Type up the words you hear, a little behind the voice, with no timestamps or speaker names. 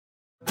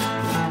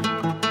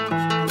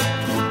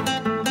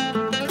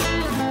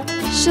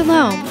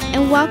Shalom,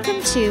 and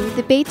welcome to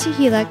the Beit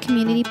Tehillah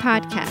Community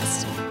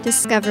Podcast,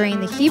 discovering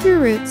the Hebrew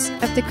roots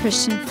of the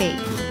Christian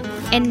faith.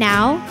 And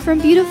now,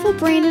 from beautiful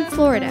Brandon,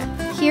 Florida,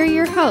 here are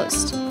your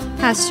hosts,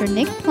 Pastor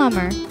Nick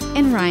Plummer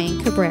and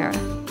Ryan Cabrera.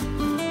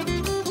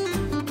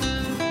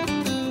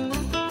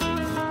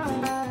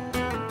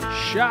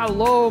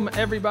 Shalom,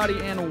 everybody,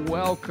 and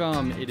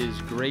welcome. It is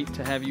great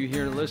to have you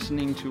here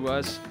listening to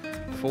us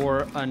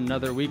for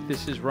another week.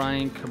 This is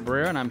Ryan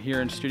Cabrera, and I'm here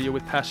in studio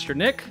with Pastor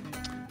Nick.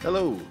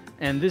 Hello.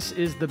 And this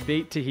is the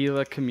Beit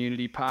Tehillah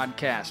Community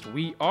Podcast.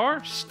 We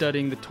are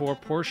studying the Torah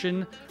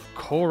portion,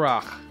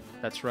 Korach.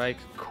 That's right,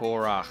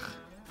 Korach.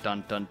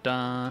 Dun, dun,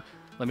 dun.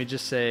 Let me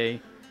just say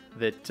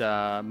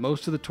that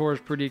most of the Torah is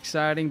pretty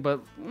exciting,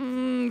 but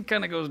kind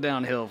of goes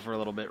downhill for a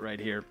little bit right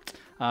here.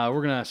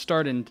 We're going to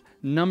start in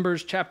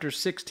Numbers chapter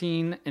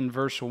 16 in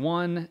verse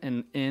 1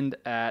 and end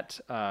at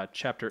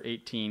chapter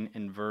 18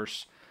 in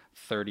verse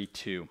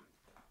 32.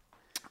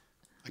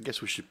 I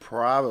guess we should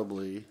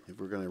probably, if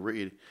we're going to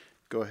read,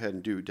 go ahead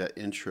and do that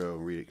intro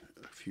and read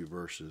a few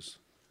verses.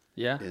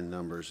 Yeah? In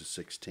Numbers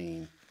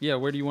 16. Yeah,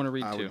 where do you want to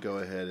read I to? would go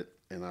ahead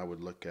and I would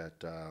look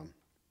at,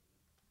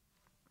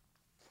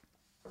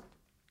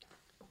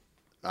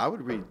 I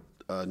would read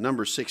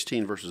Numbers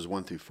 16 verses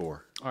 1 through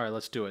 4. All right,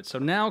 let's do it. So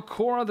now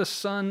Korah, the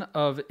son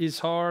of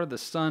Izhar, the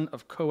son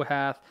of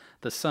Kohath,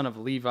 the son of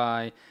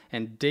Levi,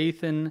 and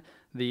Dathan,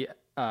 the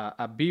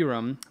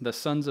Abiram, the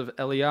sons of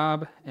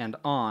Eliab, and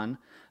On,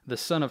 the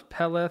son of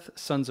Peleth,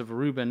 sons of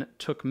Reuben,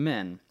 took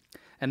men.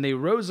 And they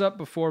rose up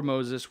before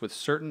Moses with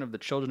certain of the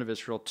children of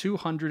Israel,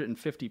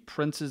 250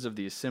 princes of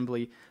the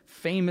assembly,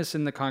 famous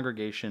in the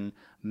congregation,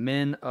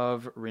 men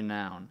of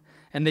renown.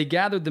 And they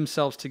gathered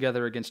themselves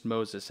together against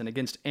Moses and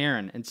against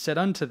Aaron, and said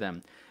unto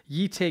them,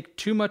 Ye take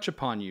too much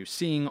upon you,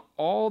 seeing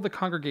all the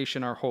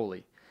congregation are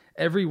holy,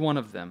 every one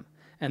of them,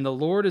 and the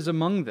Lord is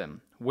among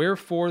them.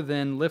 Wherefore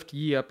then lift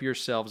ye up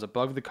yourselves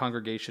above the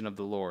congregation of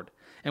the Lord.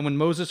 And when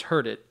Moses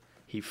heard it,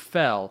 he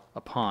fell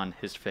upon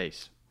his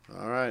face.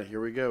 All right, here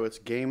we go. It's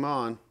game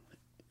on.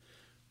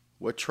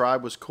 What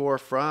tribe was Korah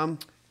from?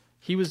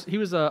 He was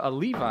a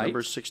Levite.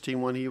 Numbers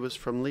 16:1, he was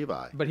from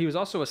Levi. But he was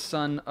also a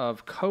son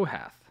of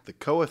Kohath. The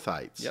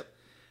Kohathites. Yep.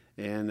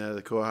 And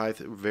the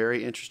Kohathites,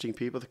 very interesting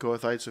people. The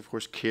Kohathites, of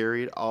course,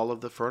 carried all of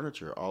the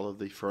furniture, all of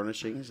the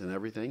furnishings and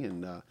everything,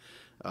 and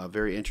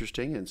very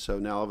interesting. And so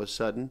now all of a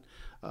sudden,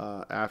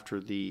 after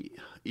the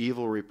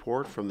evil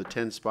report from the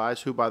 10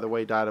 spies, who, by the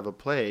way, died of a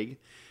plague,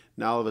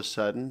 now all of a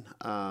sudden,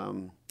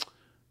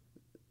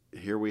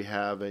 here we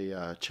have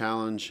a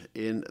challenge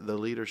in the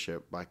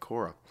leadership by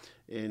Korah.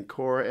 And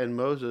Korah and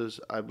Moses,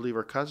 I believe,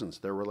 are cousins.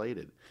 They're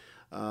related.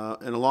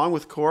 And along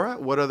with Korah,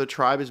 what other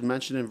tribe is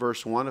mentioned in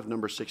verse 1 of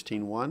Numbers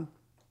 16:1?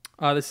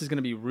 This is going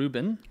to be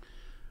Reuben.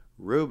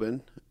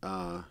 Reuben,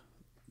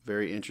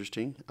 very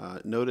interesting.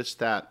 Notice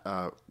that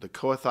the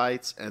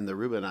Kohathites and the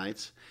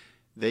Reubenites,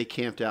 they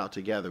camped out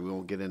together. We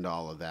won't get into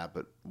all of that,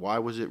 but why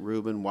was it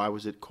Reuben? Why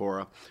was it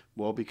Korah?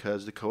 Well,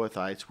 because the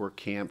Kohathites were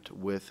camped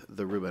with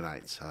the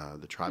Reubenites,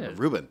 the tribe of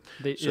Reuben.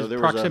 So there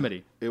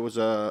proximity. It was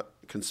a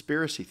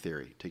conspiracy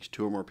theory. It takes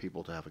two or more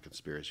people to have a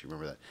conspiracy.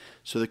 Remember that.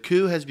 So the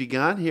coup has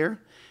begun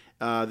here.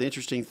 The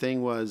interesting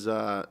thing was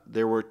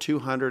there were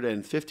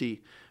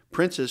 250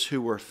 princes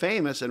who were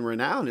famous and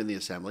renowned in the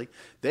assembly.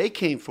 They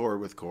came forward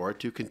with Korah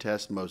to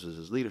contest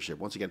Moses' leadership.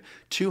 Once again,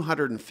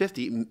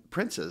 250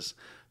 princes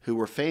who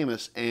were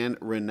famous and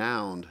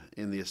renowned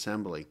in the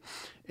assembly.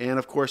 And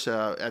of course,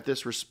 at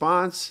this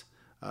response,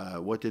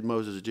 what did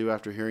Moses do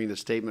after hearing the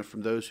statement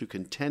from those who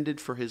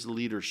contended for his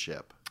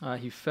leadership?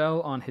 He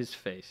fell on his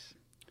face.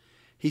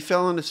 He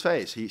fell on his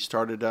face. He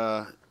started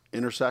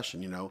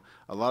intercession. You know,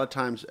 a lot of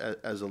times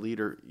as a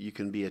leader, you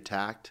can be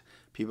attacked.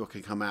 People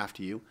can come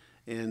after you.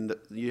 And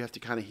you have to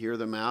kind of hear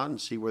them out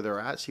and see where they're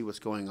at, see what's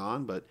going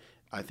on. But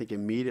I think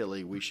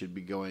immediately we should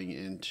be going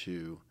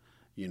into,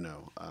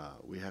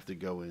 we have to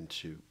go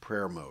into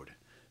prayer mode,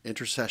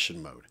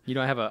 intercession mode. You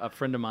know, I have a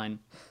friend of mine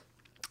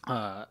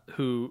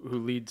who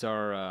leads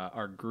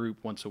our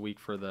group once a week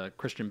for the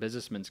Christian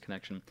Businessmen's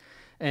Connection.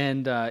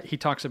 And he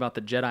talks about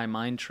the Jedi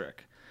mind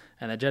trick.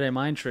 And the Jedi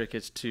mind trick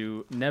is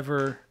to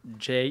never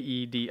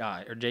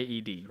J-E-D-I, or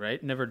J-E-D,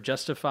 right? Never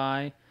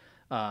justify,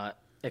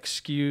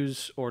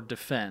 excuse, or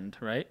defend,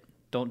 right?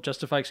 Don't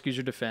justify, excuse,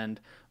 or defend,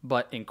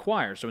 but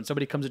inquire. So when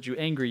somebody comes at you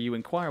angry, you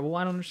inquire, well,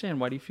 I don't understand.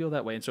 Why do you feel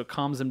that way? And so it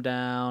calms them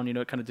down. You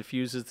know, it kind of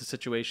diffuses the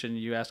situation.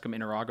 You ask them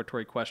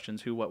interrogatory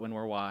questions, who, what, when,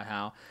 where, why,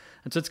 how.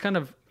 And so it's kind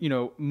of,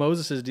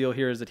 Moses' deal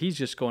here is that he's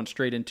just going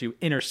straight into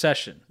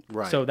intercession.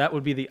 Right. So that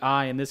would be the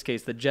I in this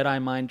case. The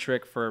Jedi mind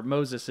trick for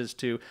Moses is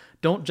to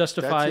don't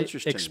justify,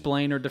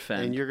 explain, or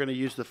defend. And you're going to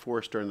use the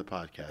Force during the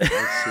podcast. Let's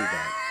see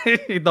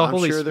that. I'm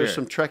Holy sure Spirit. There's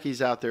some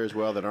Trekkies out there as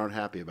well that aren't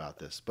happy about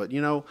this. But,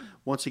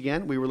 once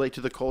again, we relate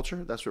to the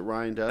culture. That's what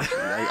Ryan does.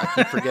 I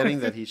keep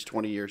forgetting that he's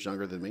 20 years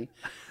younger than me.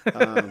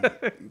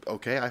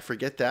 Okay, I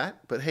forget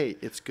that. But, hey,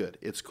 it's good.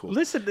 It's cool.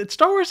 Listen,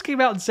 Star Wars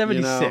came out in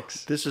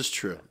 76. This is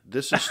true.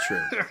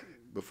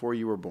 Before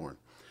you were born.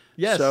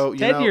 Yes, so,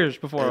 10 years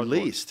before I was born.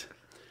 At least.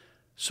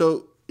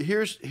 So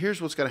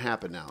here's what's going to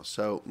happen now.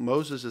 So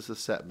Moses is the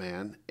set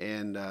man,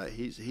 and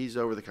he's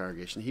over the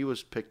congregation. He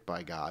was picked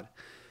by God.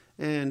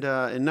 And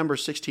in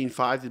Numbers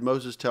 16:5, did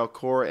Moses tell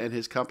Korah and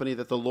his company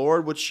that the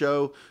Lord would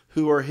show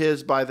who are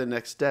his by the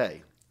next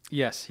day?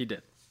 Yes, he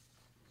did.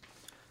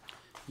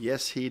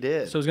 Yes, he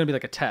did. So it's going to be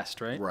like a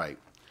test, right? Right.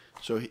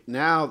 So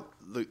now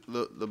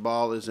the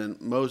ball is in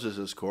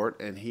Moses'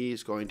 court, and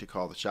he's going to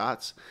call the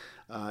shots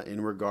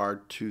in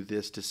regard to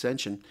this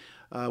dissension.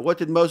 What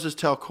did Moses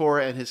tell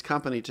Korah and his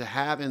company to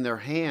have in their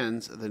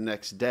hands the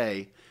next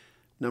day?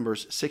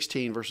 Numbers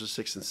 16, verses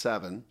 6 and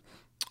 7.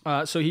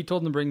 So he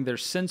told them to bring their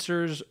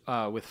censers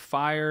with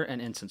fire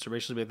and incense. So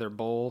basically their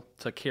bowl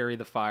to carry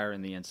the fire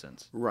and the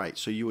incense. Right.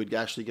 So you would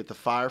actually get the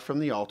fire from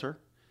the altar,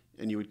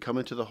 and you would come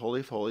into the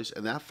Holy of Holies,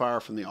 and that fire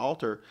from the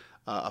altar,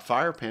 a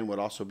fire pan would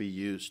also be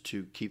used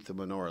to keep the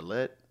menorah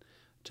lit,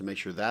 to make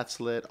sure that's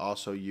lit.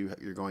 Also,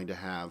 you're going to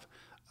have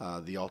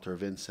the altar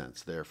of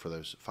incense there for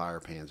those fire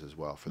pans as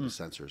well, for the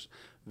censers.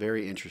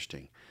 Very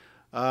interesting.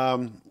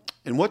 And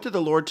what did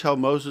the Lord tell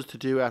Moses to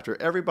do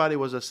after everybody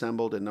was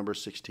assembled in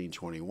Numbers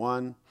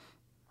 16:21?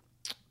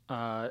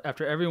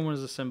 After everyone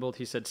was assembled,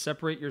 he said,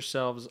 "Separate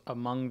yourselves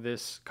among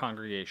this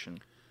congregation."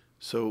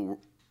 So,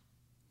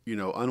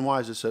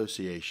 unwise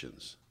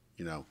associations,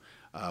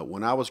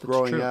 when I was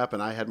growing up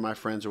and I had my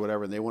friends or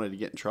whatever, and they wanted to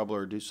get in trouble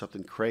or do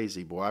something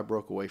crazy, boy, I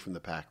broke away from the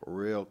pack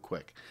real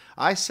quick.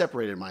 I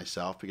separated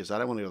myself because I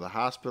didn't want to go to the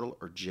hospital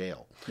or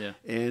jail. Yeah.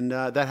 And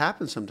that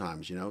happens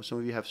sometimes, Some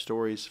of you have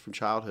stories from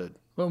childhood.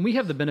 Well, and we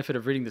have the benefit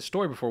of reading the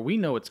story before we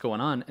know what's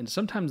going on, and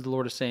sometimes the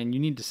Lord is saying, you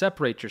need to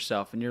separate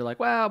yourself, and you're like,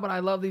 well, but I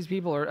love these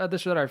people, or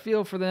this or that, I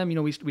feel for them.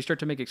 We start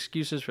to make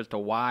excuses as to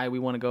why we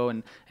want to go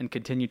and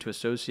continue to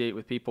associate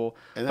with people.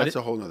 And that's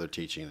a whole nother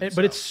teaching.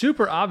 But it's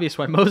super obvious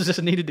why Moses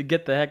needed to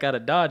get the heck out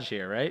of Dodge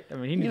here, right? I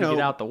mean, he needed to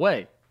get out the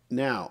way.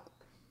 Now,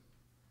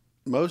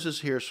 Moses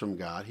hears from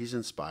God. He's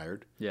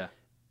inspired. Yeah.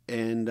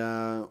 And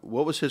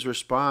what was his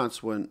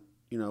response when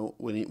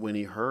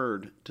he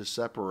heard to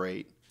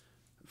separate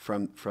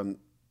from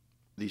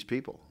these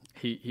people?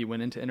 He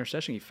went into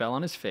intercession. He fell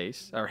on his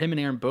face, or him and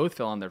Aaron both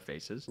fell on their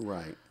faces.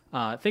 Right.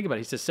 Think about it.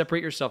 He says,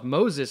 "Separate yourself."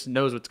 Moses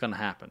knows what's going to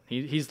happen.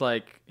 He's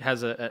like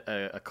has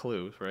a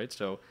clue, right?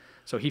 So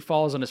he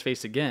falls on his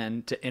face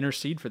again to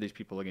intercede for these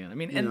people again. I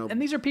mean, and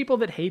these are people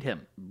that hate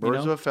him.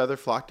 Birds of a feather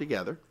flock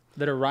together.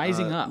 That are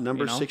rising up.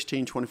 Numbers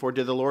 16:24.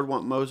 Did the Lord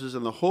want Moses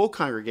and the whole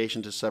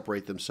congregation to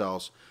separate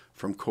themselves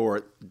from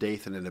Korah,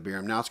 Dathan, and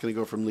Abiram? Now it's going to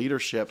go from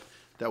leadership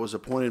that was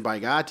appointed by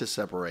God to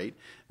separate.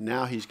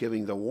 Now he's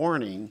giving the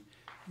warning,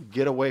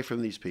 get away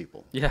from these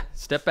people. Yeah,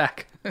 step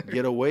back.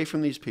 Get away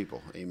from these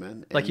people.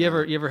 Amen. Like you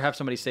ever have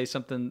somebody say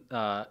something,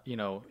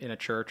 in a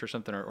church or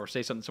something, or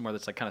say something somewhere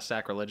that's like kind of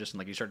sacrilegious, and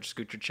like you start to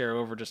scoot your chair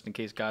over just in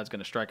case God's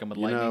going to strike them with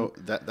lightning.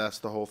 That's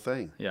the whole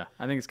thing. Yeah,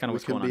 I think it's kind of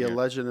what's going on We can be here.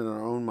 a legend in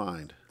our own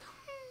mind.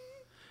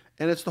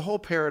 And it's the whole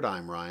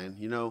paradigm, Ryan.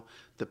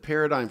 The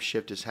paradigm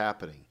shift is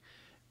happening.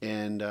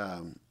 And,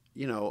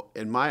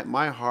 and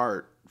my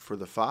heart for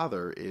the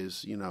Father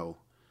is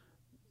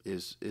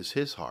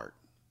his heart.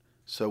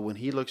 So when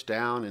he looks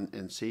down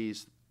and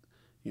sees,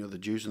 the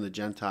Jews and the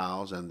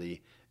Gentiles and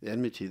the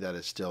enmity that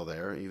is still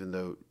there, even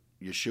though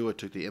Yeshua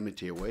took the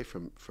enmity away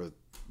for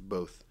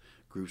both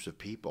groups of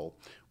people,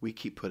 we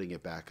keep putting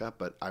it back up.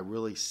 But I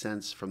really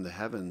sense from the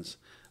heavens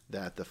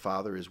that the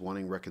Father is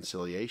wanting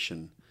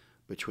reconciliation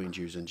between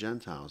Jews and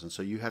Gentiles. And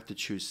so you have to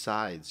choose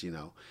sides,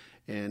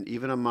 And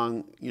even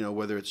among,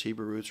 whether it's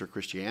Hebrew roots or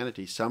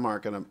Christianity, some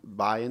aren't going to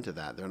buy into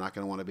that. They're not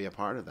going to want to be a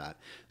part of that.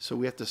 So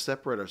we have to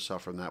separate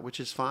ourselves from that, which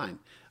is fine.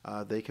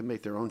 They can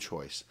make their own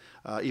choice.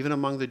 Even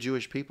among the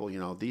Jewish people,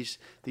 these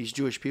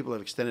Jewish people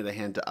have extended a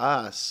hand to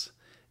us,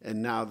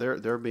 and now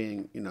they're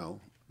being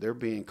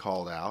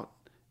called out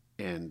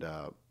and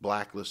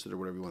blacklisted or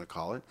whatever you want to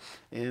call it.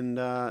 And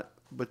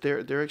but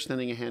they're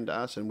extending a hand to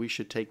us, and we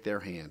should take their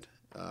hand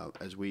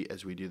as we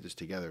do this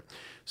together.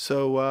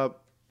 So.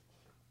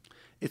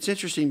 It's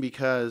interesting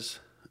because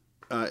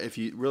if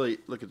you really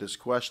look at this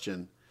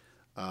question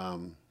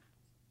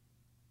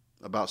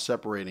about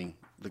separating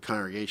the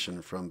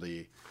congregation from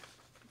the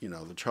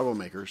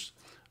troublemakers,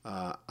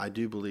 I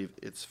do believe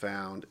it's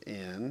found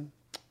in,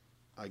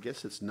 I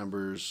guess it's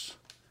Numbers.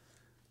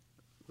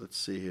 Let's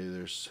see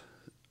here.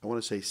 I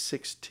want to say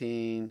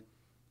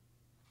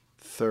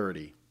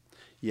 16:30.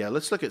 Yeah,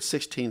 let's look at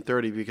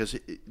 16:30 because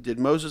did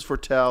Moses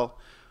foretell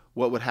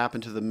what would happen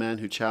to the men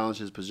who challenged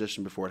his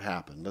position before it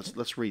happened?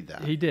 Let's read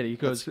that. He did. He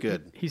goes, that's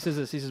good. He says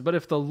this. He says, "But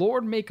if the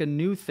Lord make a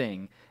new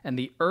thing, and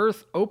the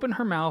earth open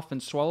her mouth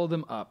and swallow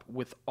them up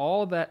with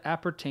all that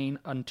appertain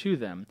unto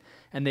them,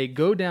 and they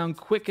go down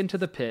quick into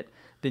the pit,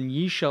 then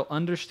ye shall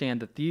understand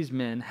that these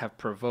men have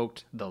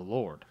provoked the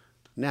Lord."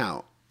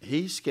 Now,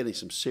 he's getting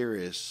some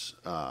serious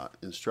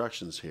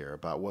instructions here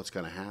about what's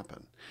going to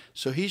happen.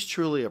 So he's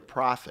truly a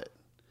prophet.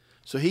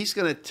 So he's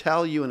going to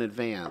tell you in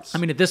advance. I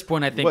mean, at this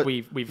point, I think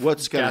we've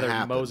what's gathered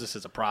happen. Moses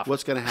as a prophet.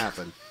 What's going to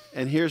happen?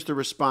 And here's the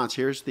response.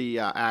 Here's the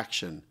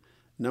action.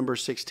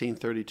 Numbers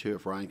 16:32,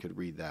 if Ryan could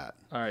read that.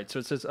 All right, so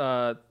it says,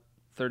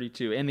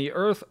 32. And the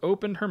earth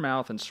opened her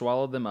mouth and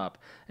swallowed them up,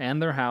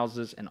 and their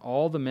houses, and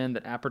all the men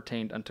that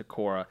appertained unto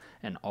Korah,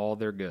 and all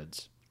their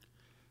goods.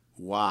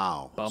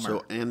 Wow. Bummer.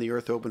 So, and the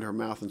earth opened her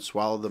mouth and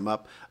swallowed them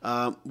up.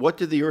 What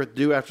did the earth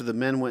do after the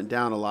men went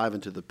down alive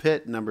into the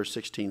pit? Numbers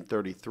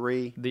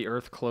 16:33. The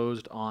earth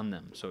closed on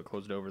them, so it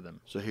closed over them.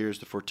 So here's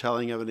the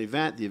foretelling of an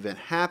event. The event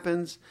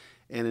happens.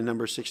 And in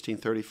Numbers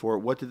 16:34,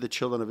 what did the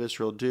children of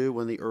Israel do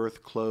when the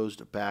earth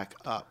closed back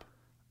up?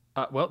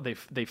 Well,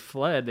 they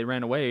fled. They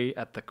ran away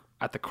at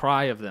the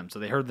cry of them. So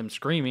they heard them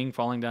screaming,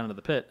 falling down into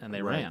the pit, and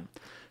they ran.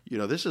 You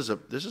know, this is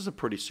a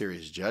pretty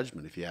serious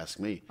judgment, if you ask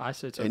me. I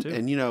say so and, too.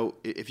 And you know,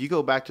 if you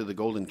go back to the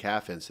golden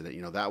calf incident,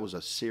 you know that was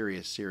a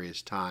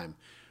serious time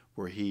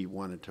where he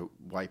wanted to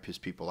wipe his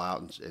people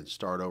out and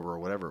start over or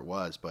whatever it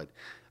was. But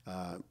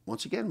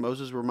once again,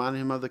 Moses reminded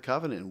him of the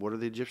covenant. And what are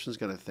the Egyptians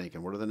going to think,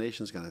 and what are the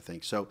nations going to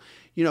think? So,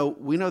 you know,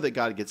 we know that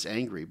God gets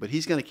angry, but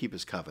He's going to keep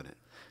His covenant.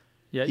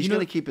 Yeah, He's going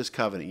to keep His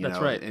covenant. You that's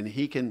know, right. And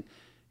He can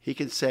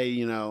say,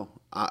 you know,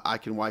 I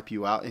can wipe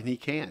you out, and He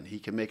can. He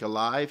can make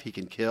alive. He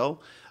can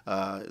kill.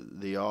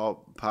 The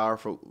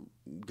all-powerful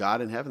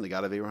God in heaven, the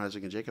God of Abraham,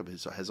 Isaac, and Jacob,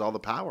 has all the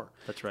power.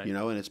 That's right. You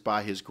know, and it's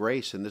by His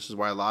grace, and this is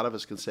why a lot of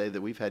us can say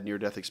that we've had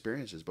near-death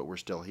experiences, but we're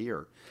still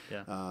here.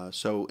 Yeah.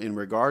 So in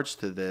regards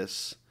to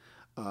this,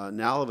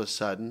 now all of a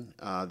sudden,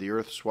 the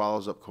earth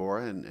swallows up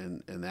Korah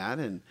and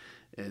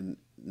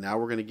now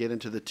we're going to get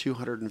into the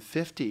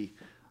 250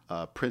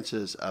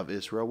 princes of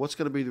Israel. What's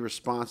going to be the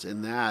response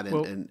in that?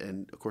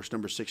 And of course,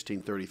 number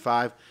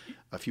 1635,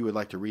 if you would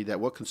like to read that,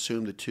 what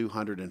consumed the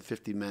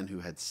 250 men who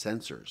had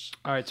censers?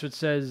 All right, so it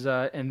says,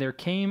 and there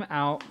came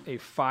out a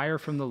fire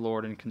from the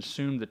Lord and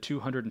consumed the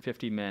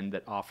 250 men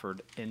that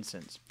offered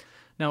incense.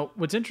 Now,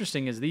 what's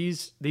interesting is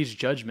these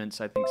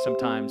judgments, I think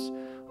sometimes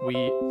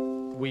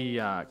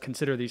we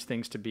consider these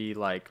things to be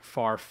like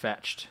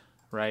far-fetched,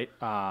 right?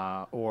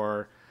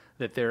 Or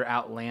that they're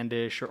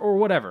outlandish or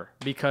whatever,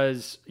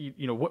 because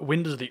you know,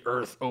 when does the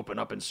earth open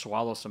up and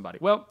swallow somebody?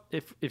 Well,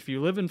 if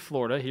you live in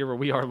Florida, here where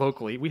we are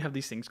locally, we have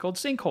these things called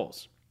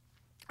sinkholes.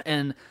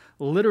 And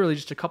literally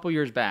just a couple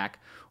years back,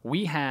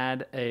 we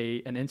had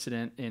an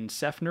incident in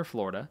Seffner,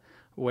 Florida,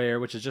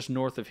 which is just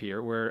north of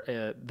here,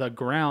 where the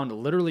ground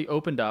literally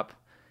opened up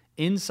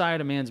inside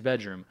a man's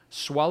bedroom,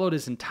 swallowed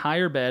his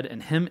entire bed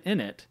and him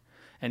in it.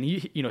 And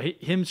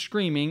him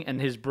screaming, and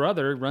his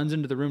brother runs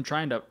into the room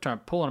trying to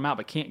pull him out,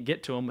 but can't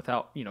get to him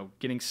without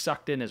getting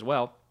sucked in as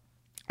well.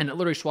 And it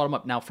literally swallowed him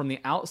up. Now, from the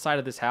outside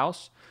of this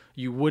house,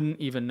 you wouldn't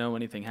even know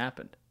anything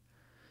happened.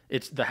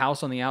 It's the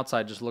house on the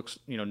outside just looks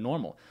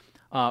normal.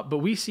 But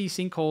we see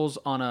sinkholes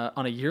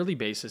on a yearly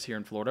basis here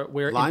in Florida,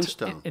 where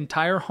limestone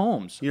entire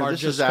homes are this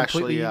just is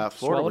actually completely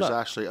Florida was up.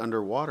 actually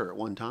underwater at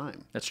one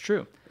time. That's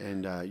true.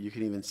 And you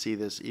can even see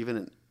this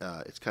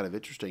it's kind of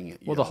interesting.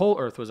 The whole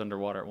earth was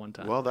underwater at one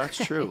time. Well,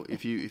 that's true.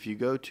 If you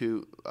go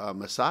to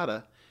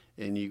Masada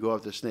and you go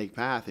up the Snake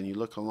Path and you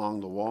look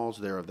along the walls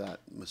there of that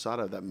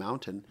Masada, that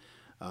mountain,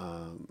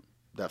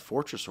 that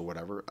fortress or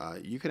whatever,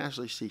 you can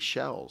actually see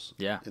shells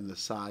in the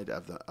side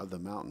of the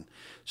mountain.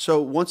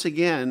 So once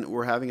again,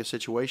 we're having a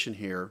situation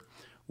here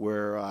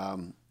where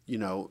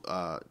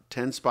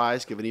 10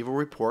 spies give an evil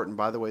report, and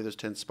by the way, those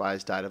 10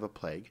 spies died of a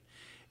plague,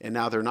 and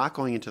now they're not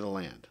going into the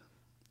land.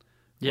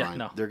 Yeah, Ryan.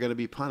 no. They're going to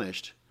be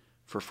punished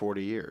for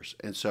 40 years.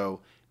 And so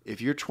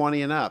if you're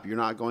 20 and up, you're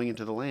not going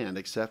into the land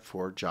except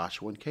for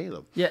Joshua and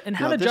Caleb. Yeah, and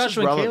how did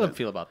Joshua and Caleb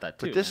feel about that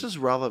too? But this is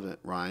relevant,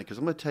 Ryan, because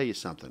I'm going to tell you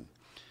something.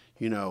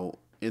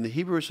 In the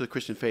Hebrew roots of the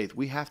Christian faith,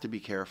 we have to be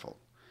careful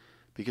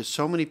because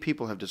so many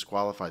people have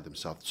disqualified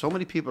themselves. So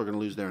many people are going to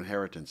lose their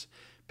inheritance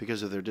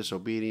because of their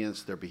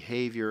disobedience, their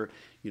behavior,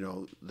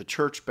 the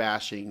church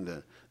bashing,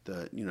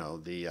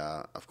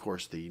 of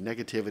course, the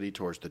negativity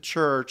towards the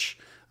church,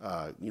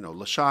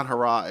 Lashon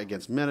Hara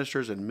against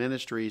ministers and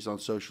ministries on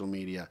social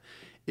media.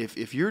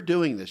 If you're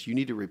doing this, you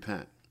need to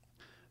repent.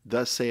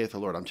 Thus saith the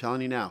Lord. I'm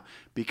telling you now,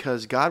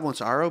 because God wants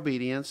our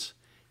obedience.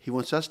 He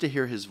wants us to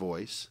hear His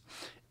voice.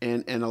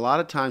 And a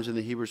lot of times in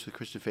the Hebrews of the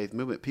Christian faith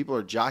movement, people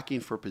are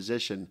jockeying for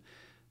position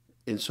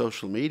in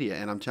social media.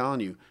 And I'm telling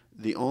you,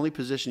 the only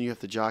position you have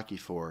to jockey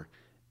for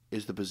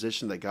is the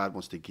position that God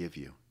wants to give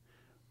you,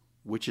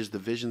 which is the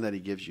vision that He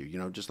gives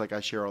you. Just like I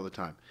share all the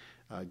time.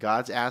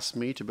 God's asked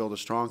me to build a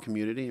strong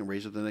community and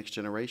raise up the next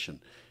generation.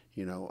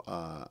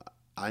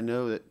 I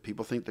know that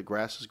people think the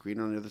grass is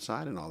greener on the other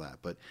side and all that,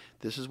 but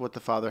this is what the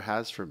Father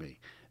has for me.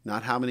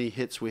 Not how many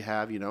hits we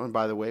have, and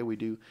by the way, we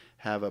do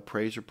have a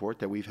praise report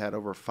that we've had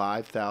over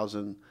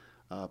 5,000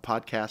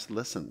 podcast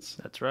listens.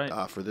 That's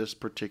right. For this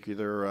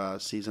particular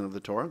season of the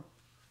Torah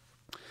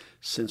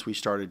since we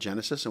started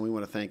Genesis, and we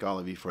want to thank all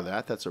of you for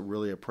that. That's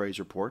really a praise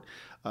report.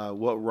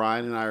 What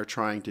Ryan and I are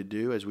trying to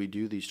do as we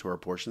do these Torah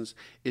portions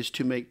is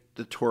to make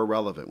the Torah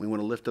relevant. We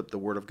want to lift up the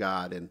Word of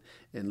God and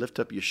lift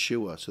up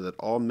Yeshua so that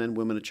all men,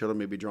 women, and children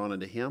may be drawn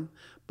into Him.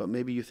 But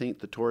maybe you think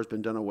the Torah has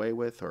been done away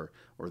with or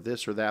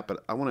this or that.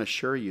 But I want to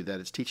assure you that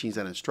its teachings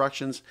and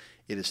instructions,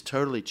 it has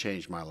totally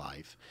changed my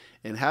life.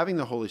 And having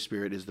the Holy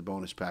Spirit is the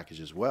bonus package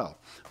as well.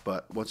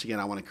 But once again,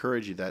 I want to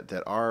encourage you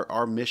that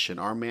our mission,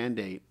 our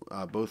mandate,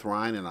 both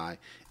Ryan and I,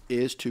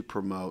 is to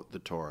promote the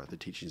Torah, the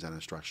teachings and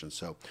instructions.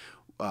 So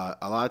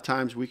a lot of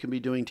times we can be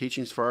doing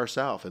teachings for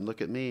ourselves, and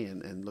look at me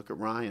and look at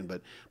Ryan,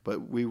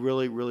 but we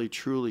really, really,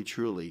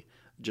 truly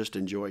just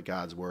enjoy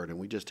God's Word. And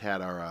we just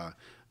had our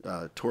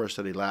Torah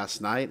study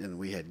last night, and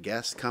we had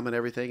guests come and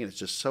everything, and it's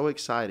just so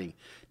exciting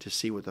to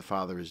see what the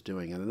Father is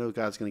doing. And I know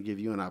God's going to give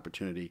you an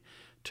opportunity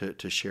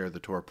to share the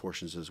Torah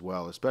portions as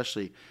well,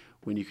 especially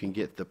when you can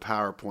get the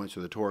PowerPoints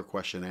or the Torah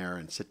questionnaire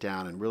and sit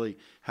down and really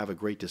have a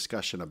great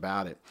discussion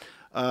about it.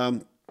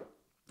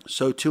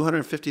 So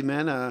 250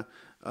 men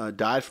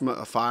died from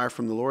a fire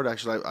from the Lord.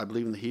 Actually, I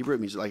believe in the Hebrew,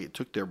 it means like it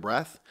took their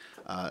breath.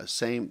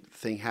 Same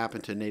thing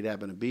happened to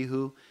Nadab and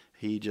Abihu.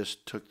 He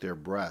just took their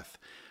breath.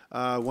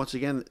 Once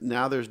again,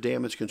 now there's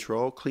damage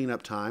control,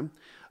 cleanup time.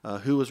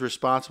 Who was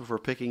responsible for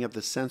picking up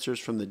the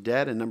censers from the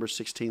dead in Numbers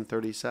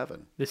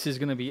 16:37? This is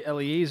going to be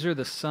Eleazar,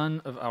 the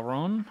son of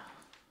Aaron.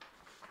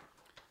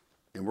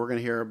 And we're going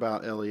to hear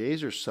about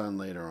Eleazar's son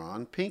later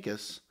on,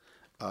 Pinchas,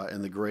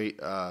 and the great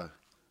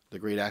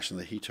action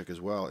that he took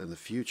as well in the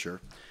future.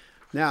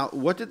 Now,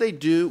 what did they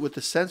do with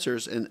the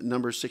censers in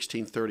Numbers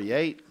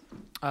 16:38?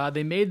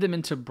 They made them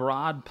into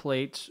broad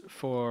plates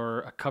for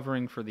a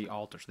covering for the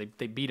altars.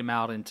 They beat them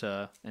out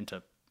into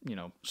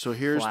So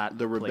here's flat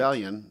the plates.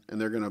 rebellion,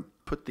 and they're going to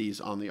put these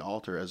on the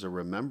altar as a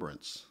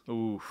remembrance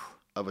Oof,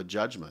 of a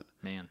judgment.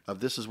 man. Of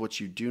this is what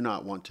you do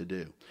not want to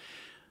do.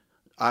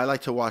 I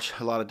like to watch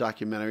a lot of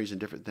documentaries and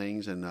different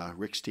things, and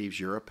Rick Steves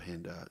Europe.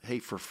 And hey,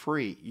 for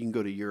free, you can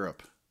go to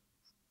Europe,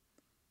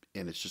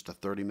 and it's just a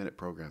 30-minute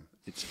program.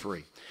 It's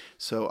free.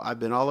 So I've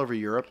been all over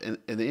Europe, and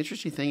the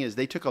interesting thing is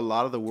they took a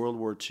lot of the World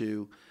War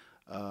II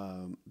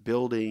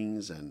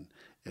buildings and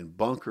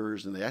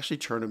bunkers, and they actually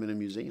turned them into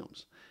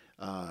museums.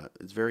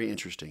 It's very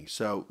interesting.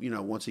 So,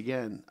 once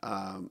again,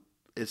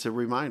 it's a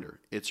reminder.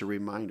 It's a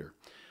reminder.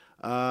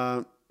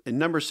 In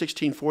Numbers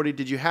 16:40,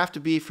 did you have to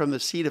be from the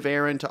seed of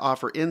Aaron to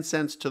offer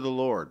incense to the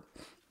Lord?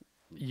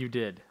 You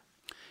did.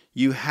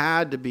 You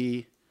had to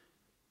be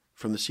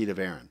from the seed of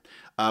Aaron.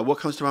 What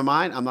comes to my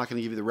mind, I'm not going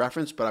to give you the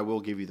reference, but I will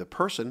give you the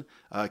person.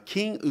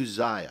 King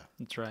Uzziah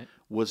That's right.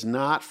 was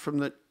not from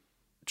the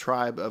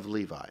tribe of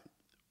Levi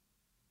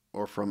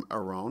or from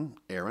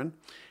Aaron,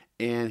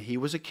 and he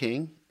was a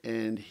king,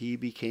 and he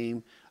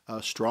became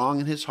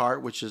strong in his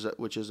heart, which is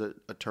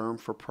a term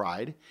for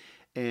pride.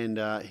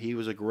 And he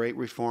was a great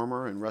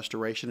reformer and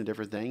restoration and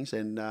different things.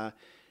 And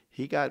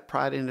he got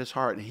pride in his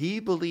heart. And he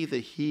believed that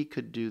he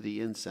could do the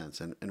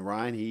incense. And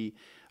Ryan, he,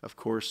 of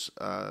course,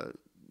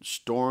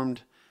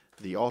 stormed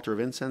the altar of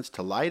incense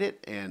to light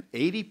it. And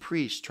 80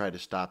 priests tried to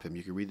stop him.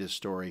 You can read this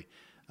story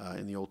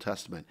in the Old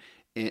Testament.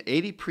 And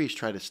 80 priests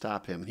tried to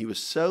stop him. And he was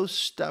so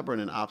stubborn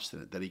and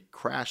obstinate that he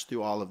crashed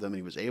through all of them. And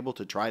he was able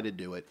to try to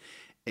do it.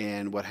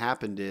 And what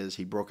happened is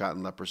he broke out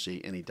in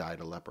leprosy and he died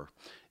a leper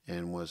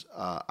and was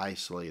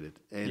isolated.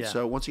 And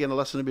so once again, a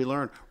lesson to be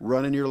learned: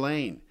 run in your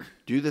lane,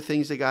 do the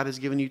things that God has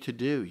given you to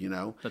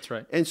do. That's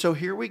right. And so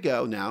here we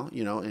go now.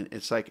 And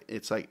it's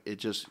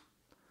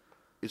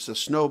a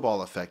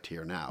snowball effect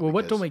here now. Well,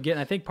 what don't we get? And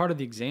I think part of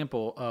the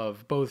example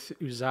of both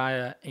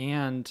Uzziah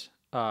and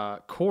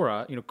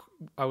Korah,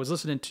 I was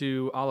listening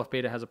to Aleph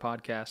Beta has a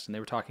podcast, and they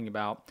were talking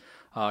about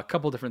a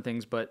couple different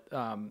things, but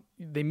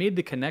they made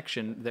the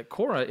connection that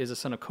Korah is a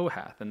son of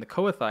Kohath, and the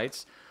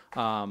Kohathites,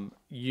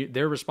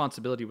 their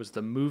responsibility was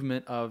the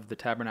movement of the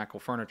tabernacle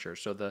furniture,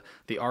 so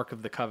the Ark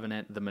of the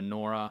Covenant, the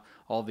menorah,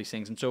 all these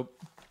things. And so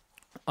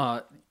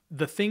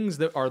the things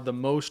that are the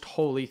most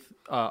holy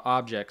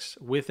objects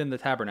within the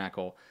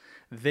tabernacle,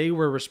 they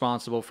were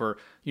responsible for,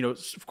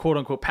 quote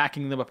unquote,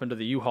 packing them up into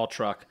the U-Haul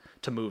truck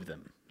to move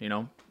them,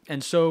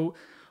 And so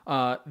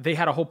they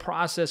had a whole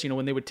process,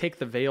 when they would take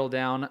the veil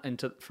down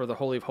for the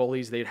Holy of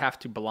Holies, they'd have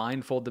to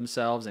blindfold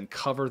themselves and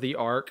cover the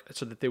ark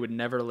so that they would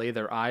never lay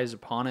their eyes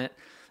upon it.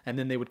 And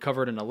then they would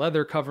cover it in a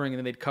leather covering, and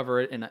then they'd cover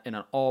it in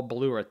an all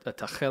blue or a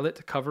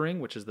tachelet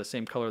covering, which is the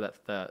same color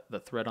that the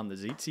thread on the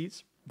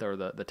tzitzits, or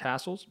the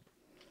tassels.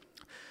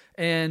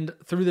 And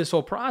through this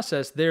whole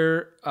process,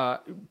 they're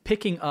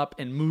picking up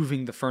and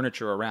moving the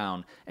furniture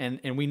around.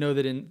 And we know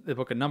that in the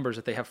book of Numbers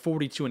that they have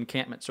 42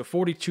 encampments. So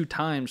 42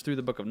 times through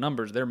the book of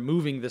Numbers, they're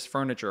moving this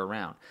furniture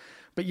around.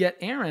 But yet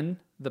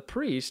Aaron, the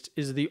priest,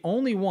 is the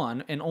only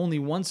one, and only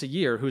once a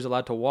year, who's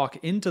allowed to walk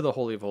into the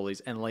Holy of Holies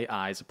and lay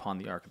eyes upon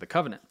the Ark of the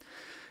Covenant.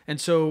 And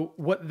so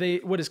what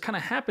has kind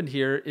of happened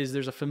here is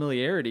there's a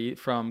familiarity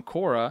from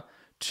Korah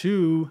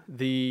to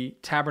the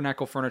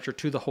tabernacle furniture,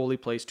 to the holy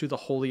place, to the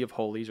Holy of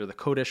Holies, or the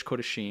Kodesh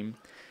Kodeshim.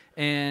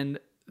 And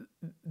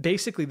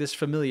basically this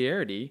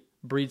familiarity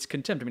breeds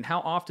contempt. I mean,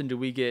 how often do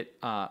we get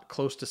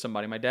close to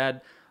somebody? My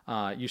dad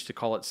used to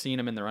call it seeing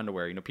them in their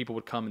underwear. People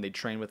would come and they'd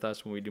train with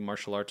us when we do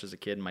martial arts as a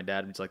kid, and my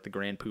dad was like the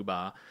grand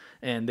poobah,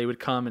 and they would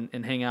come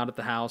and hang out at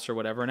the house or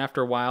whatever. And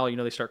after a while,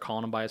 they start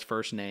calling him by his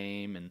first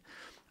name, and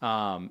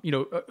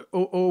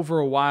over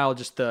a while,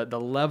 just the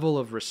level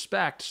of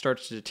respect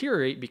starts to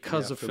deteriorate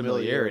because of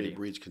familiarity.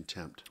 Breeds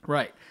contempt.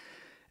 Right.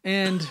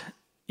 And,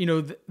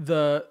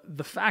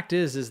 the fact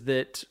is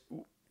that,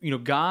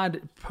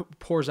 God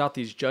pours out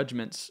these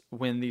judgments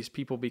when these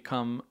people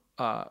become,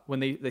 when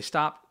they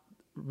stop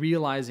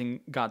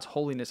realizing God's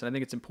holiness. And I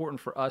think it's important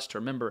for us to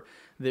remember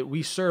that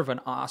we serve an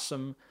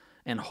awesome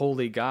and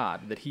holy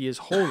God, that he is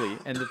holy,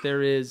 and that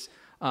there is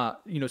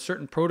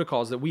certain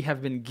protocols that we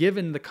have been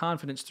given the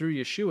confidence through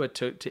Yeshua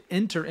to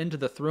enter into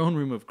the throne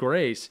room of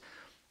grace,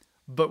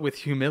 but with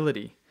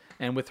humility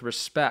and with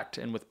respect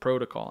and with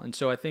protocol. And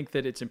so I think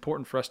that it's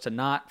important for us to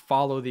not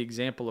follow the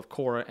example of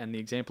Korah and the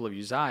example of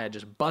Uzziah,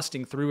 just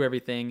busting through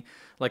everything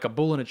like a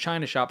bull in a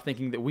china shop,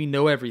 thinking that we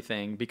know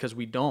everything, because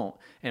we don't.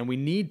 And we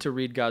need to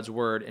read God's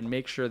word and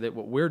make sure that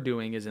what we're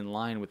doing is in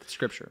line with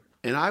Scripture.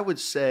 And I would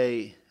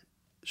say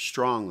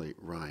strongly,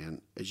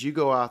 Ryan, as you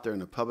go out there in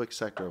the public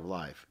sector of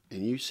life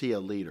and you see a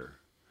leader,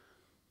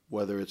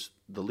 whether it's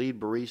the lead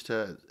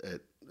barista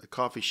at a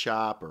coffee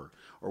shop or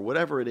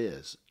whatever it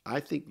is, I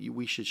think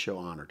we should show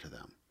honor to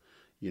them.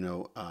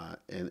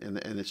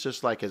 And it's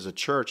just like as a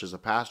church, as a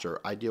pastor,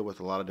 I deal with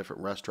a lot of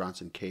different restaurants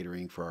and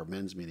catering for our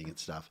men's meeting and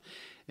stuff.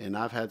 And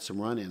I've had some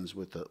run-ins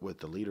with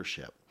the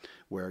leadership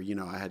where,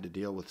 I had to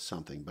deal with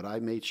something, but I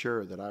made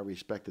sure that I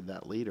respected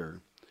that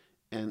leader,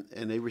 and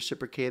they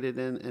reciprocated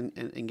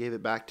and gave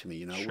it back to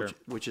me, Sure.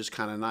 which is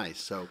kind of nice.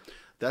 So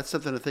that's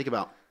something to think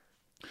about.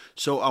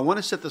 So I want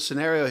to set the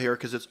scenario here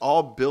because it's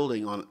all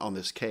building on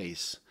this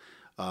case.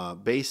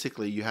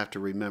 Basically, you have to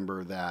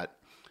remember that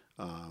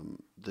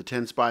the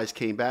 10 spies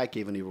came back,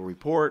 gave an evil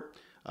report.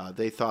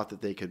 They thought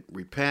that they could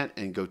repent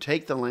and go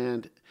take the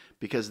land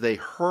because they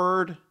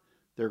heard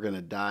they're going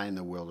to die in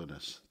the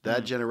wilderness.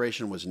 That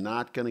generation was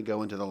not going to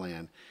go into the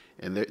land,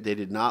 and they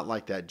did not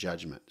like that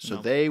judgment. So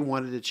they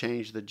wanted to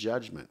change the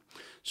judgment.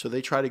 So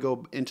they tried to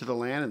go into the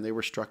land, and they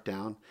were struck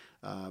down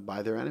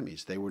by their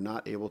enemies. They were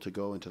not able to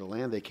go into the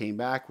land. They came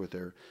back with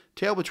their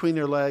tail between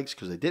their legs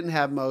because they didn't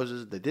have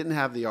Moses, they didn't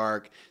have the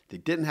ark, they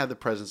didn't have the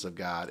presence of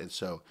God, and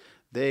so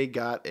they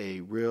got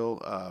a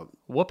real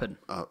whooping.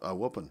 A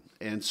whooping.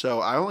 And so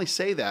I only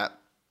say that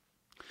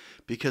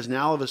because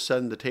now all of a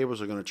sudden the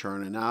tables are going to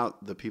turn, and now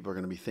the people are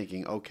going to be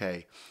thinking,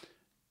 okay,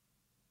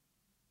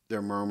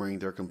 they're murmuring,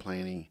 they're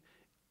complaining,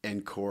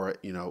 and Korah,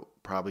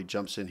 probably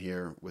jumps in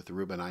here with the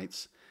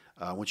Reubenites.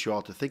 I want you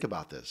all to think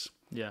about this.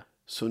 Yeah.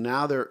 So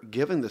now they're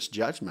giving this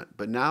judgment,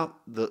 but now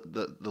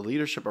the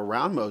leadership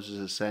around Moses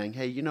is saying,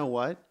 hey, you know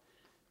what?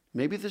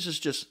 Maybe this is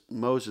just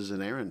Moses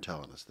and Aaron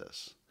telling us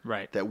this.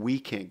 Right. That we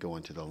can't go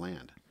into the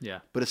land.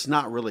 Yeah. But it's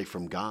not really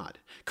from God,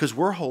 because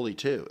we're holy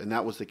too. And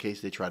that was the case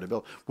they tried to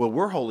build. Well,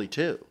 we're holy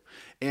too.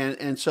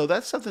 And so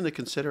that's something to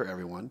consider,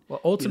 everyone.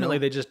 Well, ultimately,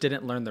 they just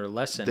didn't learn their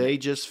lesson. They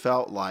just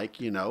felt like,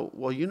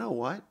 well, you know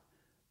what?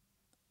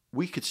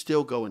 We could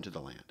still go into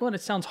the land. Well, and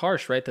it sounds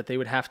harsh, right? That they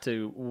would have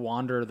to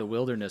wander the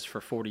wilderness for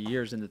 40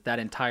 years and that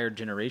entire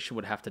generation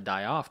would have to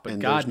die off. But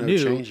And God there's no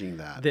knew changing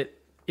that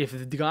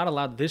if God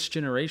allowed this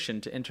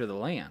generation to enter the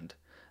land,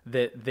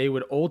 that they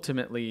would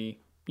ultimately,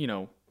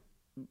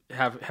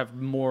 have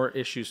more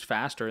issues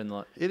faster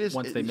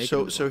once they make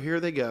it. So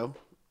here they go.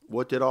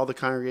 What did all the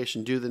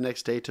congregation do the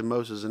next day to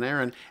Moses and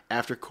Aaron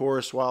after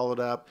Korah swallowed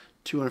up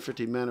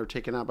 250 men are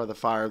taken out by the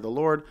fire of the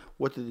Lord?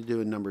 What did they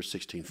do in Numbers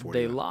 16:40?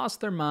 They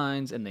lost their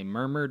minds and they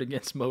murmured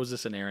against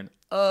Moses and Aaron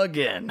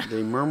again.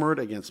 They murmured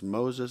against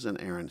Moses and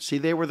Aaron. See,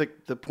 they were the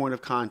point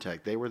of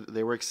contact. They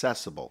were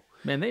accessible.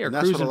 Man, they are And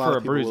that's what cruising lot for a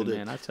of people will bruising, do.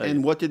 man, I tell you.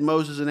 And what did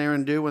Moses and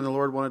Aaron do when the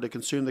Lord wanted to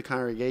consume the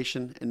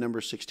congregation in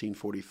Numbers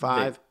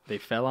 16:45? They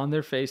fell on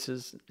their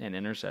faces in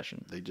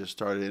intercession. They just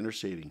started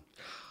interceding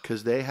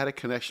because they had a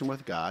connection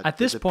with God. At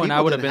this point, I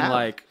would have been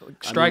like,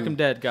 strike them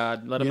dead,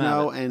 God. Let them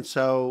have it. And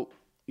so,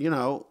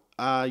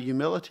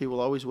 humility will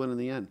always win in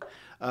the end.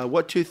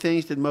 What two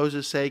things did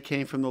Moses say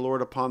came from the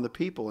Lord upon the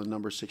people in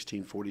Numbers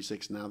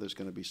 16:46? Now there's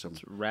going to be some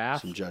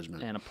Wrath some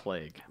judgment. and a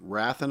plague.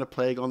 Wrath and a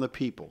plague on the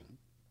people.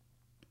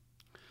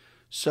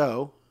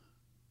 So,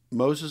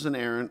 Moses and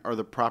Aaron are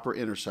the proper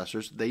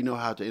intercessors. They know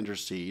how to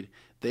intercede.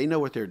 They know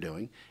what they're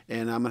doing.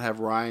 And I'm going to have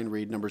Ryan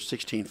read Numbers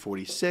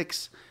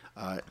 16:46,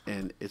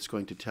 and it's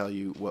going to tell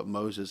you what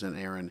Moses and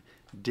Aaron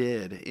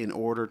did in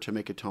order to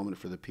make atonement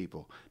for the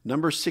people.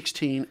 Numbers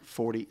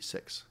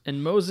 16:46.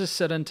 And Moses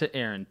said unto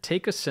Aaron,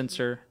 take a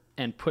censer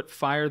and put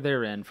fire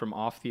therein from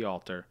off the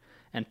altar,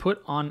 and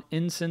put on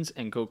incense,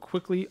 and go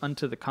quickly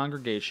unto the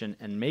congregation,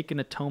 and make an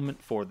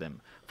atonement for them.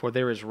 For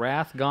there is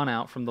wrath gone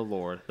out from the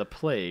Lord, the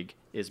plague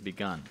is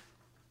begun.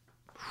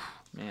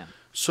 Man.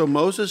 So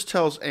Moses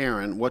tells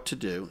Aaron what to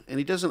do, and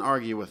he doesn't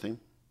argue with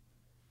him.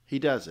 He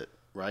does it,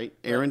 right?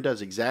 Aaron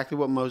does exactly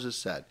what Moses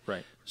said.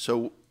 Right.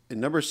 So in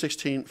Numbers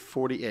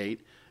 16:48,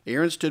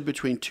 Aaron stood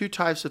between two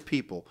types of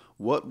people.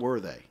 What were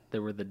they? They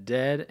were the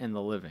dead and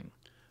the living.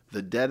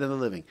 The dead and the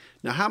living.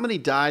 Now, how many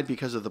died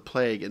because of the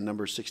plague in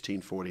Numbers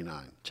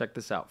 16:49? Check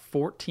this out.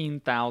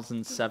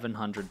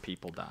 14,700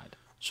 people died.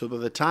 So by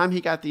the time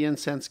he got the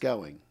incense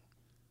going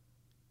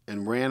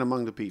and ran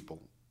among the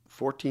people,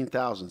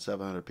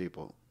 14,700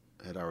 people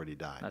had already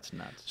died. That's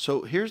nuts.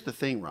 So here's the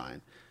thing,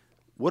 Ryan.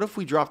 What if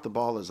we drop the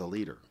ball as a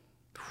leader?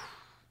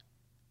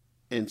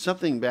 And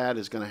something bad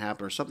is going to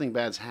happen, or something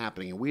bad's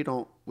happening, and we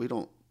don't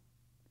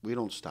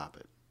stop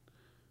it.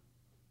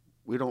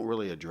 We don't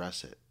really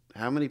address it.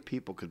 how many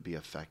people could be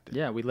affected?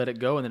 Yeah, we let it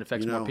go and it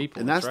affects more people.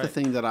 And that's right. the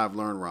thing that I've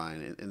learned,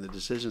 Ryan, and the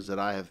decisions that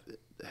I have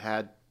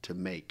had to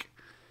make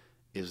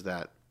is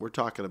that we're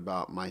talking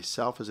about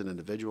myself as an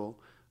individual,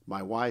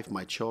 my wife,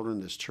 my children,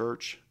 this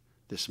church,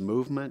 this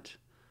movement,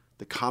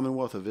 the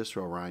Commonwealth of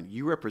Israel, Ryan.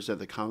 You represent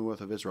the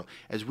Commonwealth of Israel.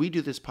 As we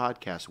do this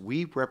podcast,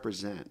 we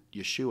represent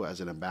Yeshua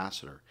as an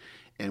ambassador,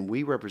 and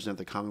we represent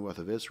the Commonwealth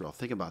of Israel.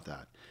 Think about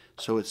that.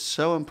 So it's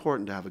so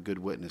important to have a good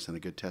witness and a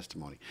good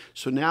testimony.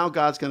 So now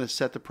God's going to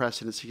set the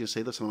precedence. He's going to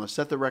say, listen, I'm going to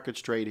set the record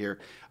straight here.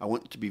 I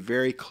want it to be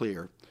very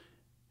clear.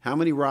 How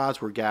many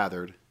rods were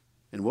gathered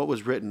and what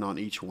was written on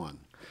each one?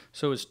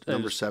 So it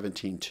Number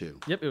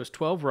 17:2. Yep, it was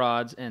 12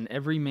 rods, and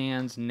every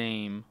man's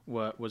name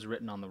was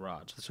written on the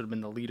rods. This would have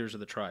been the leaders of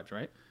the tribes,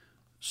 right?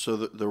 So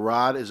the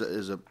rod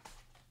is a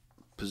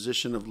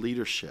position of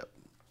leadership,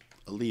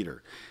 a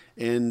leader.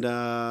 And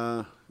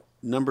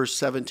Numbers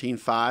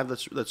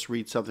 17:5. Let's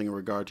read something in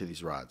regard to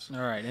these rods.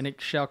 All right. And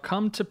it shall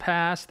come to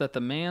pass that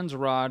the man's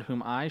rod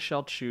whom I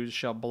shall choose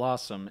shall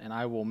blossom, and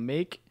I will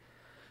make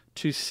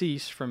to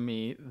cease from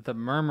me the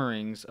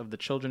murmurings of the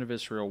children of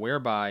Israel,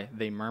 whereby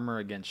they murmur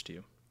against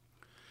you.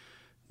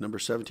 Number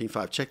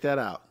 17:5. Check that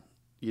out.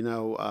 We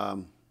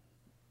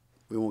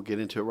won't get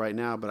into it right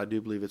now, but I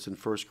do believe it's in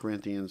 1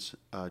 Corinthians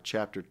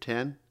chapter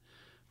 10,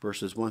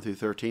 verses 1 through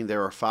 13.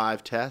 There are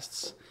 5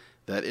 tests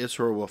that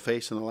Israel will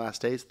face in the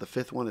last days. The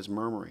 5th one is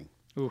murmuring.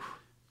 Oof.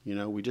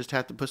 We just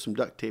have to put some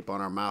duct tape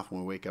on our mouth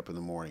when we wake up in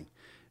the morning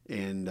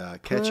and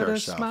catch Put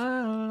ourselves. a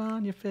smile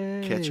on your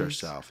face. Catch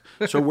ourselves.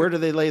 So where do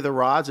they lay the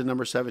rods in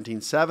number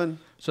 17:7?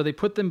 So they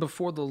put them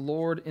before the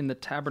Lord in the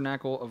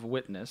tabernacle of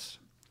witness.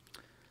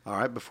 All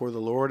right, before the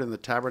Lord in the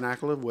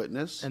tabernacle of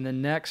witness. And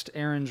then next,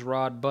 Aaron's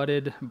rod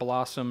budded,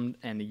 blossomed,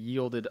 and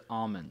yielded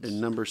almonds.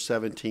 In number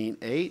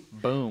 17:8.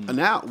 Boom. And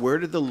now, where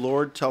did the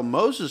Lord tell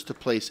Moses to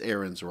place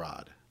Aaron's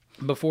rod?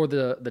 Before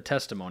the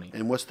testimony.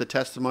 And what's the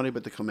testimony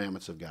but the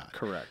commandments of God?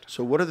 Correct.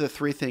 So what are the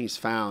 3 things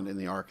found in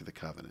the Ark of the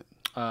Covenant?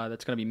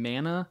 That's going to be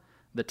manna,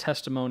 the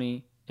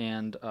testimony,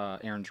 and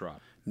Aaron's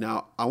rod.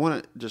 Now, I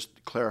want to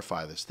just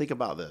clarify this. Think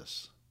about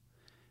this.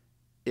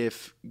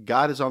 If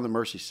God is on the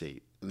mercy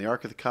seat, and the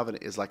Ark of the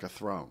Covenant is like a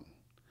throne,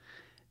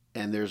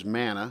 and there's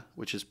manna,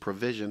 which is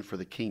provision for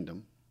the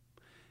kingdom,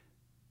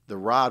 the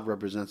rod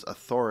represents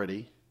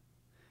authority,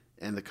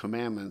 and the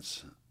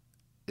commandments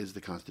is the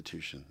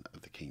constitution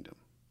of the kingdom.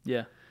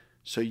 Yeah.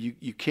 So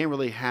you can't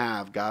really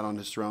have God on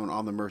his throne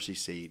on the mercy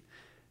seat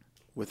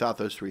without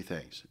those 3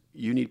 things.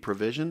 You need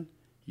provision,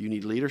 you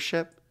need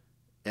leadership,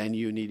 and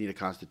you need a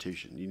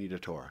constitution. You need a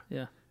Torah.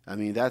 Yeah. I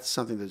mean, that's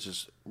something that's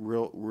just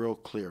real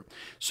clear.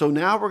 So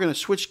now we're going to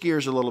switch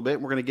gears a little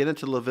bit. We're going to get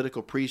into the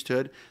Levitical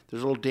priesthood.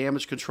 There's a little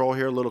damage control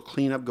here, a little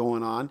cleanup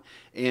going on.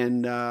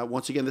 And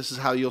once again, this is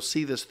how you'll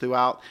see this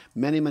throughout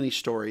many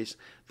stories.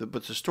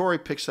 But the story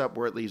picks up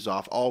where it leaves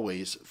off,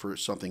 always for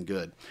something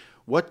good.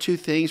 What 2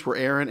 things were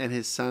Aaron and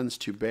his sons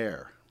to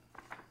bear?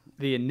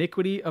 The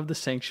iniquity of the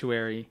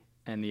sanctuary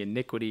and the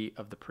iniquity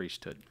of the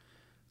priesthood.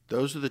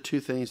 Those are the 2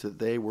 things that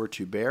they were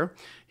to bear.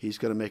 He's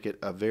going to make it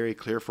very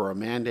clear for a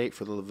mandate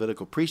for the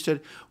Levitical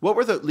priesthood. What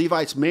were the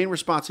Levites' main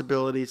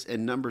responsibilities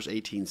in Numbers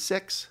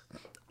 18:6?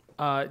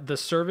 The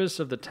service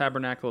of the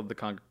tabernacle of the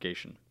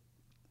congregation.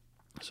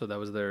 So that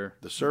was their...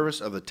 The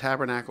service of the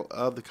tabernacle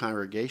of the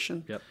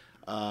congregation. Yep.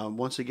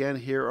 Once again,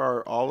 here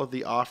are all of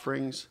the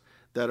offerings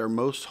that are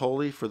most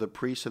holy for the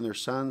priests and their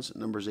sons,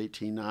 Numbers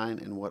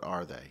 18:9, and what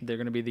are they? They're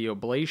going to be the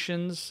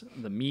oblations,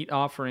 the meat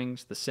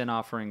offerings, the sin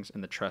offerings,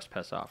 and the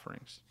trespass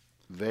offerings.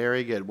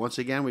 Very good. Once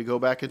again, we go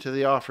back into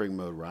the offering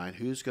mode, Ryan.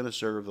 Who's going to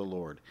serve the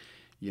Lord?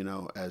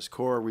 As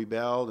Korah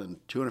rebelled and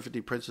 250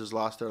 princes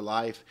lost their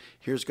life,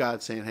 here's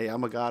God saying, hey,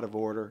 I'm a God of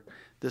order.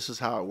 This is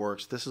how it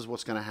works. This is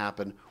what's going to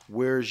happen.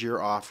 Where's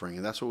your offering?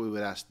 And that's what we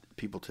would ask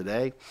people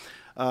today.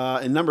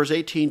 In Numbers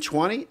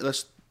 18:20,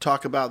 let's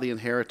talk about the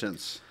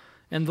inheritance.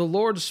 And the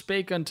Lord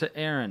spake unto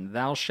Aaron,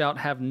 Thou shalt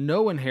have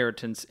no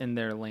inheritance in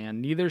their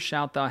land, neither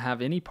shalt thou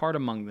have any part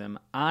among them.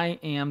 I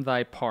am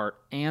thy part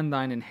and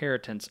thine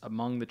inheritance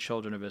among the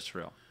children of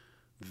Israel.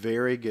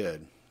 Very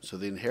good. So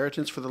the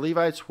inheritance for the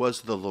Levites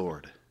was the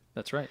Lord.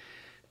 That's right.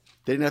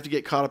 They didn't have to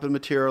get caught up in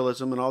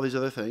materialism and all these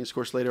other things. Of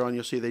course, later on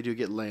you'll see they do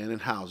get land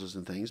and houses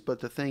and things. But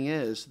the thing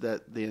is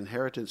that the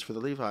inheritance for the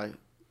Levi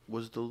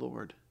was the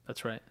Lord.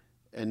 That's right.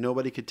 And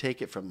nobody could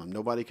take it from them.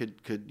 Nobody could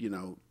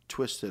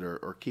twist it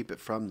or keep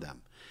it from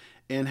them.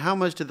 And how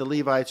much did the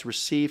Levites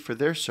receive for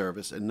their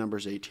service in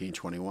Numbers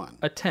 18:21?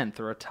 A tenth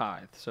or a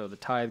tithe. So the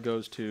tithe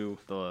goes to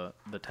the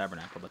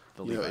tabernacle,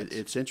 the Levites.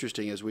 It's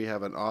interesting as we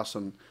have an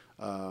awesome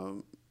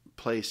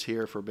place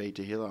here for Beit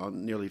Tehillah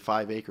on nearly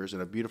 5 acres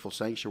and a beautiful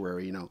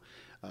sanctuary.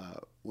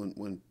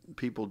 When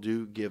people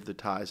do give the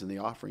tithes and the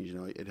offerings,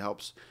 it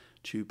helps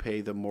to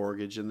pay the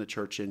mortgage and the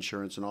church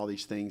insurance and all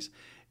these things.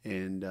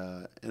 And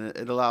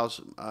it allows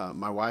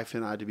my wife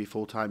and I to be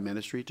full-time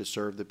ministry, to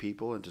serve the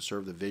people and to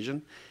serve the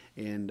vision.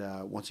 And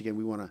once again,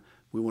 we want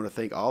to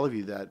thank all of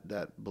you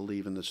that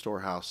believe in the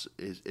storehouse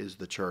is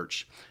the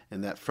church,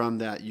 and that from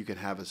that you can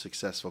have a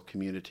successful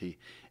community,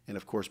 and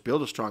of course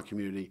build a strong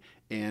community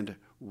and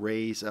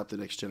raise up the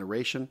next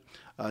generation.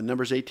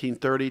 Numbers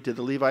 18:30, did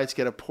the Levites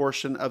get a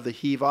portion of the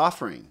heave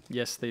offering?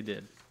 Yes, they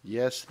did.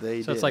 Yes, they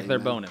did. So it's like their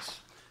Amen.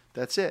 bonus.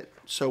 That's it.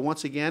 So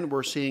once again,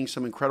 we're seeing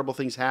some incredible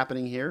things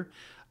happening here,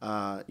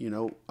 and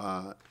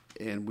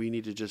we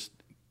need to just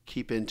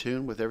keep in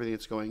tune with everything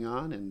that's going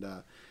on. And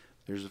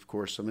there's, of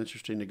course, some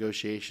interesting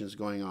negotiations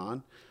going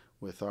on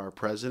with our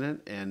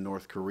president and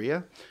North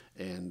Korea.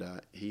 And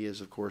he is,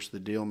 of course, the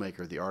deal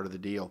maker, the art of the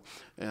deal.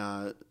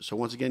 So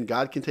once again,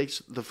 God can take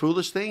the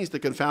foolish things to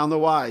confound the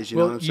wise. You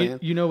know what I'm saying?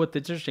 You know what's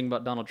interesting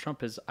about Donald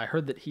Trump is I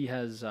heard that he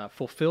has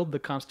fulfilled the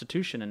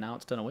Constitution and now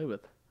it's done away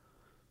with.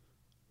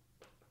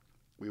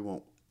 We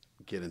won't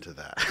get into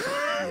that.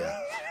 Yeah,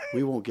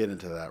 we won't get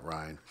into that,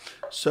 Ryan.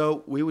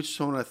 So we just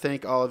want to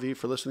thank all of you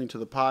for listening to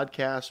the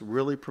podcast.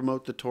 Really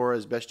promote the Torah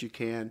as best you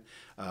can.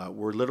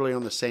 We're literally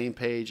on the same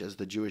page as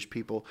the Jewish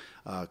people.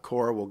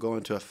 Korah will go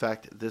into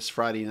effect this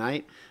Friday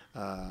night.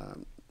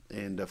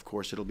 And, of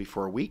course, it'll be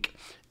for a week.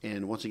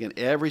 And once again,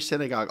 every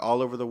synagogue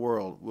all over the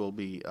world will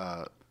be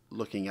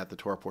looking at the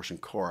Torah portion,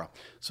 Korah.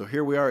 So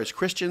here we are as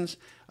Christians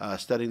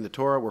studying the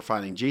Torah. We're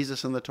finding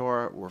Jesus in the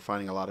Torah. We're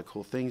finding a lot of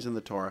cool things in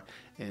the Torah,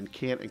 and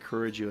can't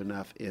encourage you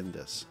enough in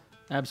this.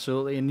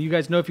 Absolutely. And you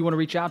guys know if you want to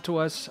reach out to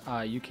us,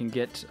 you can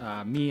get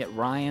me at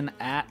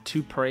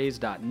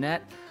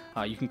ryan@topraise.net.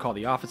 You can call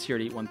the office here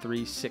at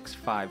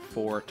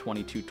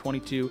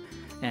 813-654-2222.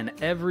 And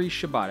every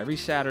Shabbat, every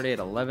Saturday at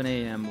 11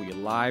 a.m., we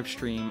live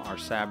stream our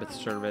Sabbath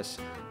service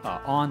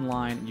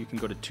online. You can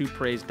go to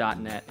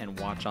topraise.net and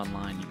watch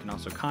online. You can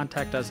also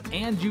contact us,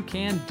 and you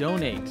can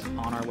donate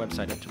on our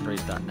website at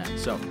topraise.net.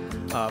 So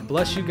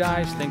bless you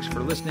guys. Thanks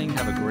for listening.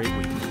 Have a great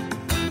week.